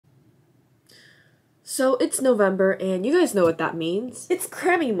So it's November, and you guys know what that means. It's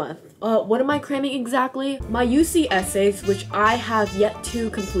cramming month. What am I cramming exactly? My UC essays, which I have yet to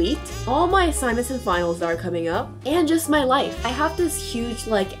complete, all my assignments and finals that are coming up, and just my life. I have this huge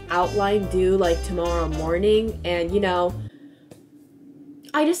outline due tomorrow morning, and you know,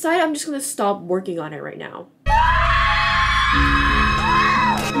 I decided I'm just gonna stop working on it right now.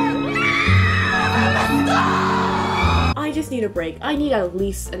 I just need a break. I need at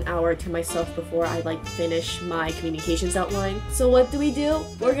least an hour to myself before I finish my communications outline. So what do?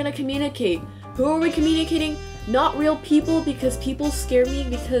 We're gonna communicate. Who are we communicating? Not real people, because people scare me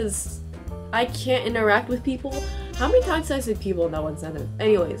because I can't interact with people. How many times did I say people in that one sentence?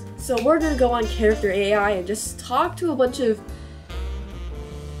 Anyways, so we're gonna go on Character AI and just talk to a bunch of...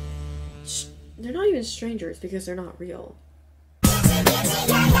 They're not even strangers because they're not real.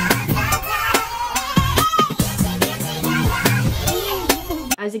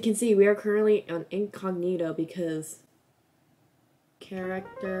 As you can see, we are currently on incognito because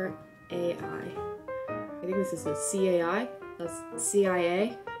Character AI. I think this is a CAI. That's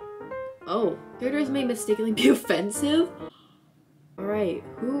CIA. Oh, characters may mistakenly be offensive. Alright,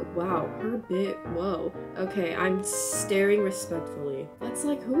 who? Wow, her bit. Whoa. Okay, I'm staring respectfully. Let's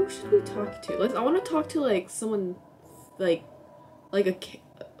who should we talk to? I want to talk to someone a okay.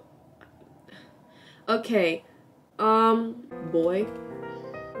 Boy.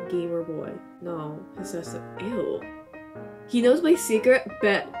 Gamer boy. No, possessive. Ew. He knows my secret,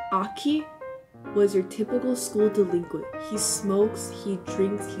 bet Aki was your typical school delinquent. He smokes, he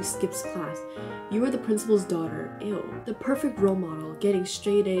drinks, he skips class. You are the principal's daughter. Ew. The perfect role model, getting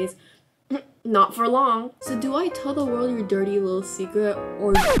straight A's. Not for long. So do I tell the world your dirty little secret,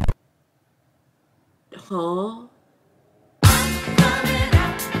 or... Huh?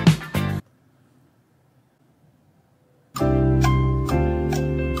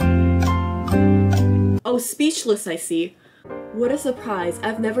 Oh, speechless, I see. What a surprise.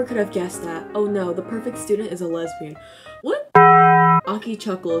 I've never could have guessed that. Oh no, the perfect student is a lesbian. What? Aki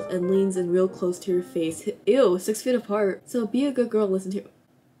chuckles and leans in real close to your face. Ew, 6 feet apart. So be a good girl and listen to...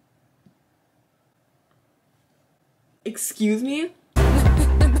 Excuse me?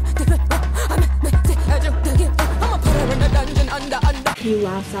 He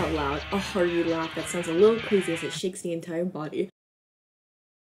laughs out loud, a hearty laugh that sounds a little crazy as it shakes the entire body.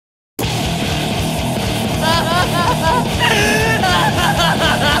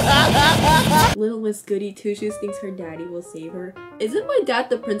 Little Miss Goody Two-Shoes thinks her daddy will save her. Isn't my dad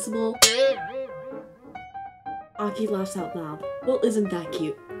the principal? Aki laughs out loud. Well, isn't that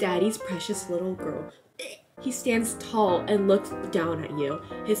cute? Daddy's precious little girl. He stands tall and looks down at you.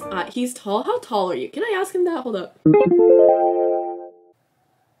 He's tall? How tall are you? Can I ask him that? Hold up.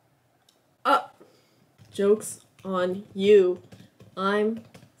 Joke's on you. I'm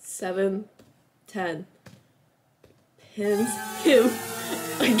 7'10". Pins him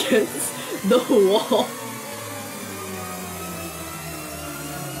against the wall.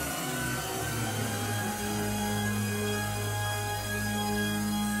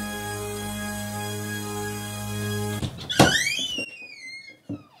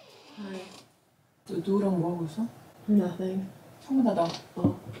 Hi. 누구랑 뭐 하고 있어? Nothing. 창문 닫아.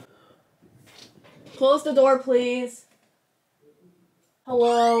 Close the door, please.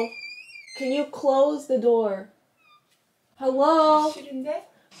 Hello? Can you close the door? Hello? 싫은데?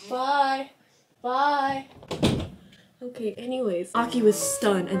 Bye. Bye. Okay, anyways. Aki was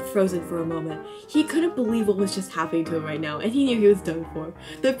stunned and frozen for a moment. He couldn't believe what was just happening to him right now, and he knew he was done for.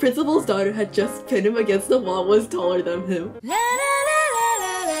 The principal's daughter had just pinned him against the wall and was taller than him.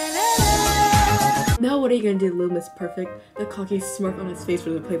 Now what are you gonna do, Little Miss Perfect? The cocky smirk on his face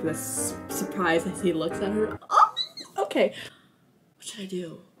really played with a surprise as he looks at her. Oh, okay. What should I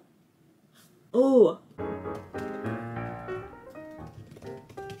do? Oh.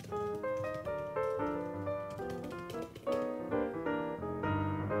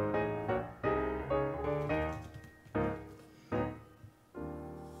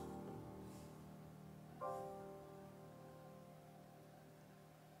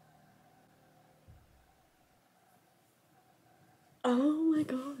 Oh my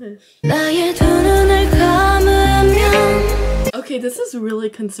gosh. Okay, this is really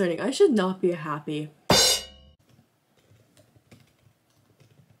concerning. I should not be happy.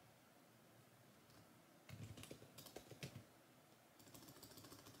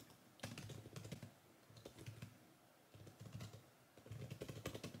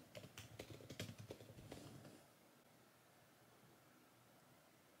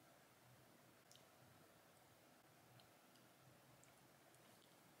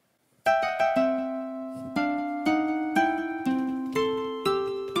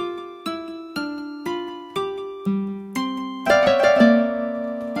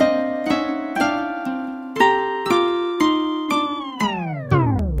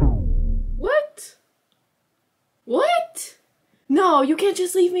 No, you can't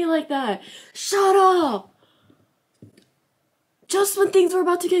just leave me like that. Shut up. Just when things were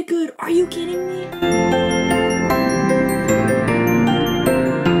about to get good. Are you kidding me?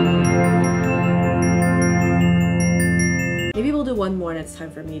 Maybe we'll do one more and it's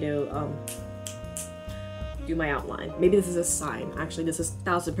time for me to do my outline. Maybe this is a sign. Actually, this is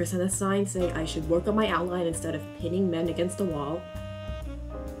 1000% a sign saying I should work on my outline instead of pinning men against the wall.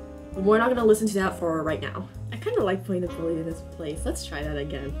 We're not gonna listen to that for right now. I kind of like putting the bully in this place. Let's try that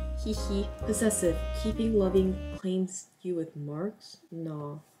again. Hee hee. Possessive. Keeping loving claims you with marks?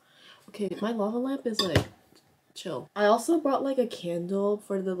 No. Okay, my lava lamp is like chill. I also brought like a candle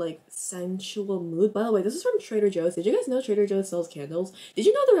for the like sensual mood. By the way, this is from Trader Joe's. Did you guys know Trader Joe's sells candles? Did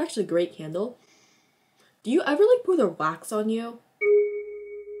you know they're actually a great candle? Do you ever like pour the wax on you?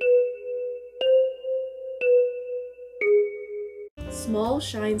 Small,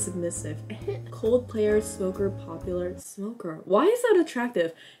 shine, submissive. Cold player, smoker, popular, smoker. Why is that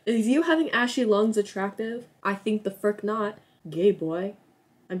attractive? Is you having ashy lungs attractive? I think the frick not. Gay boy.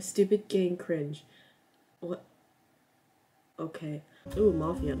 I'm stupid, gay, and cringe. What? Okay. Ooh,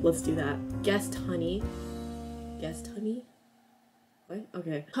 mafia. Let's do that. Guest honey. Guest honey? What?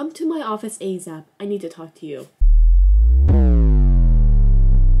 Okay. Come to my office ASAP. I need to talk to you.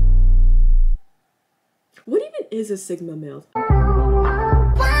 What even is a Sigma male?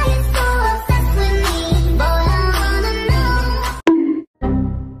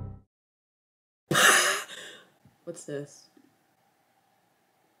 What's this?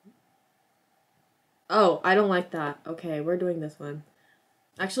 Oh, I don't like that. Okay, we're doing this one.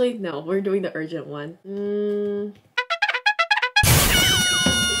 Actually, no, we're doing the urgent one.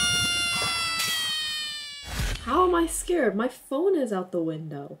 How am I scared? My phone is out the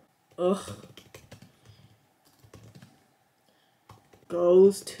window. Ugh.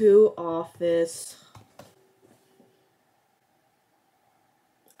 Goes to office.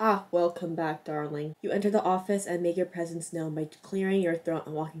 Ah, welcome back, darling. You enter the office and make your presence known by clearing your throat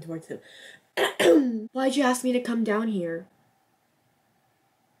and walking towards him. Why'd you ask me to come down here?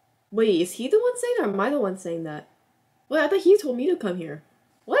 Wait, is he the one saying that or am I the one saying that? Wait, I thought he told me to come here.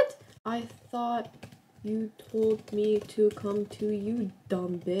 What? I thought you told me to come to you,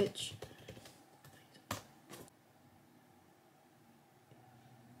 dumb bitch.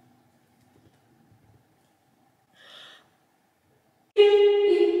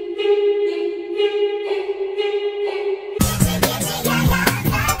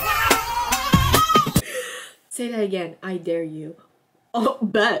 Say that again. I dare you. Oh,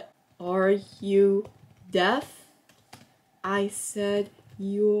 bet. Are you deaf? I said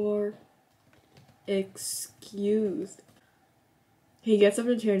you're excused. He gets up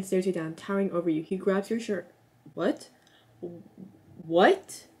in a chair and stares you down, towering over you. He grabs your shirt. What?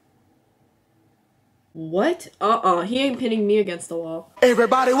 What? What? He ain't pinning me against the wall.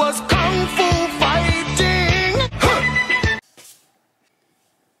 Everybody was kung fu fighting.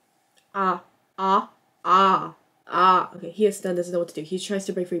 Okay, he is stunned, doesn't know what to do. He tries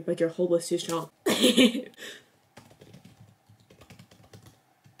to break free, but your hold was too strong.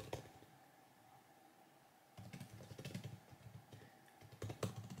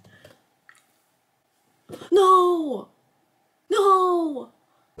 No! No!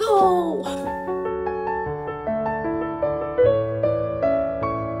 No!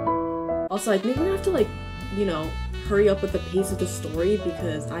 Also, I think we're gonna have to, like, you know, hurry up with the pace of the story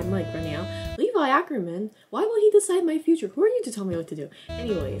because I'm, like, running out. Levi Ackerman? Why will he decide my future? Who are you to tell me what to do?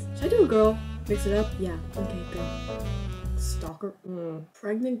 Anyways, should I do a girl? Mix it up? Yeah. Okay, girl. Stalker?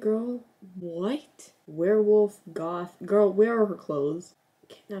 Pregnant girl? What? Werewolf? Goth? Girl, where are her clothes?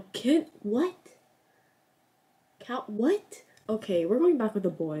 What? What? Okay, we're going back with the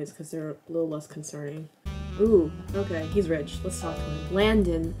boys because they're a little less concerning. Ooh, okay, he's rich. Let's talk to him.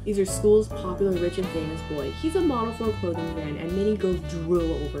 Landon. He's your school's popular, rich, and famous boy. He's a model for a clothing brand, and many girls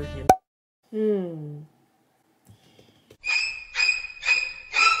drool over him.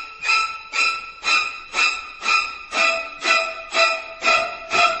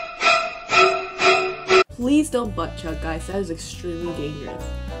 Please don't butt chug, guys. That is extremely dangerous.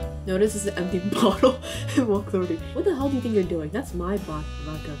 Notice it's an empty bottle and walks over to you. What the hell do you think you're doing? That's my vodka.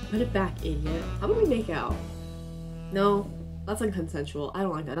 Put it back, idiot. How about we make out? No, that's unconsensual. I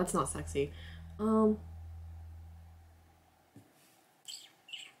don't like that. That's not sexy.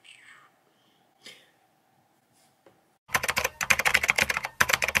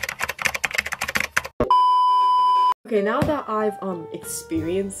 Okay, now that I've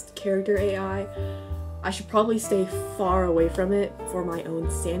experienced character AI, I should probably stay far away from it for my own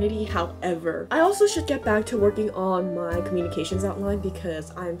sanity. However, I also should get back to working on my communications outline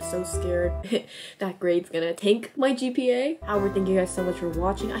because I'm so scared that grade's gonna tank my GPA. However, thank you guys so much for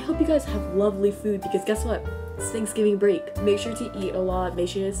watching. I hope you guys have lovely food because guess what? It's Thanksgiving break. Make sure to eat a lot, make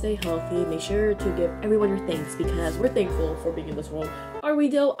sure to stay healthy, make sure to give everyone your thanks because we're thankful for being in this world. Are we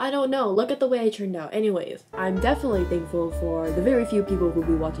though? I don't know. Look at the way I turned out. Anyways, I'm definitely thankful for the very few people who will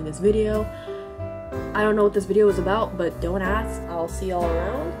be watching this video. I don't know what this video is about, but don't ask. I'll see y'all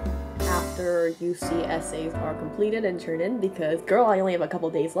around after UC essays are completed and turned in because girl, I only have a couple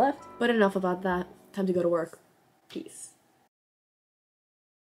days left. But enough about that. Time to go to work. Peace.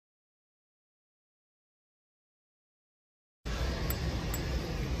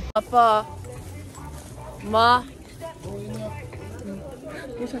 아빠, 마.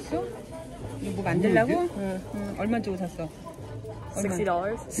 뭐 샀어? 이거 뭐 만들라고? 응. 얼마 주고 샀어?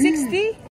 $60. 60?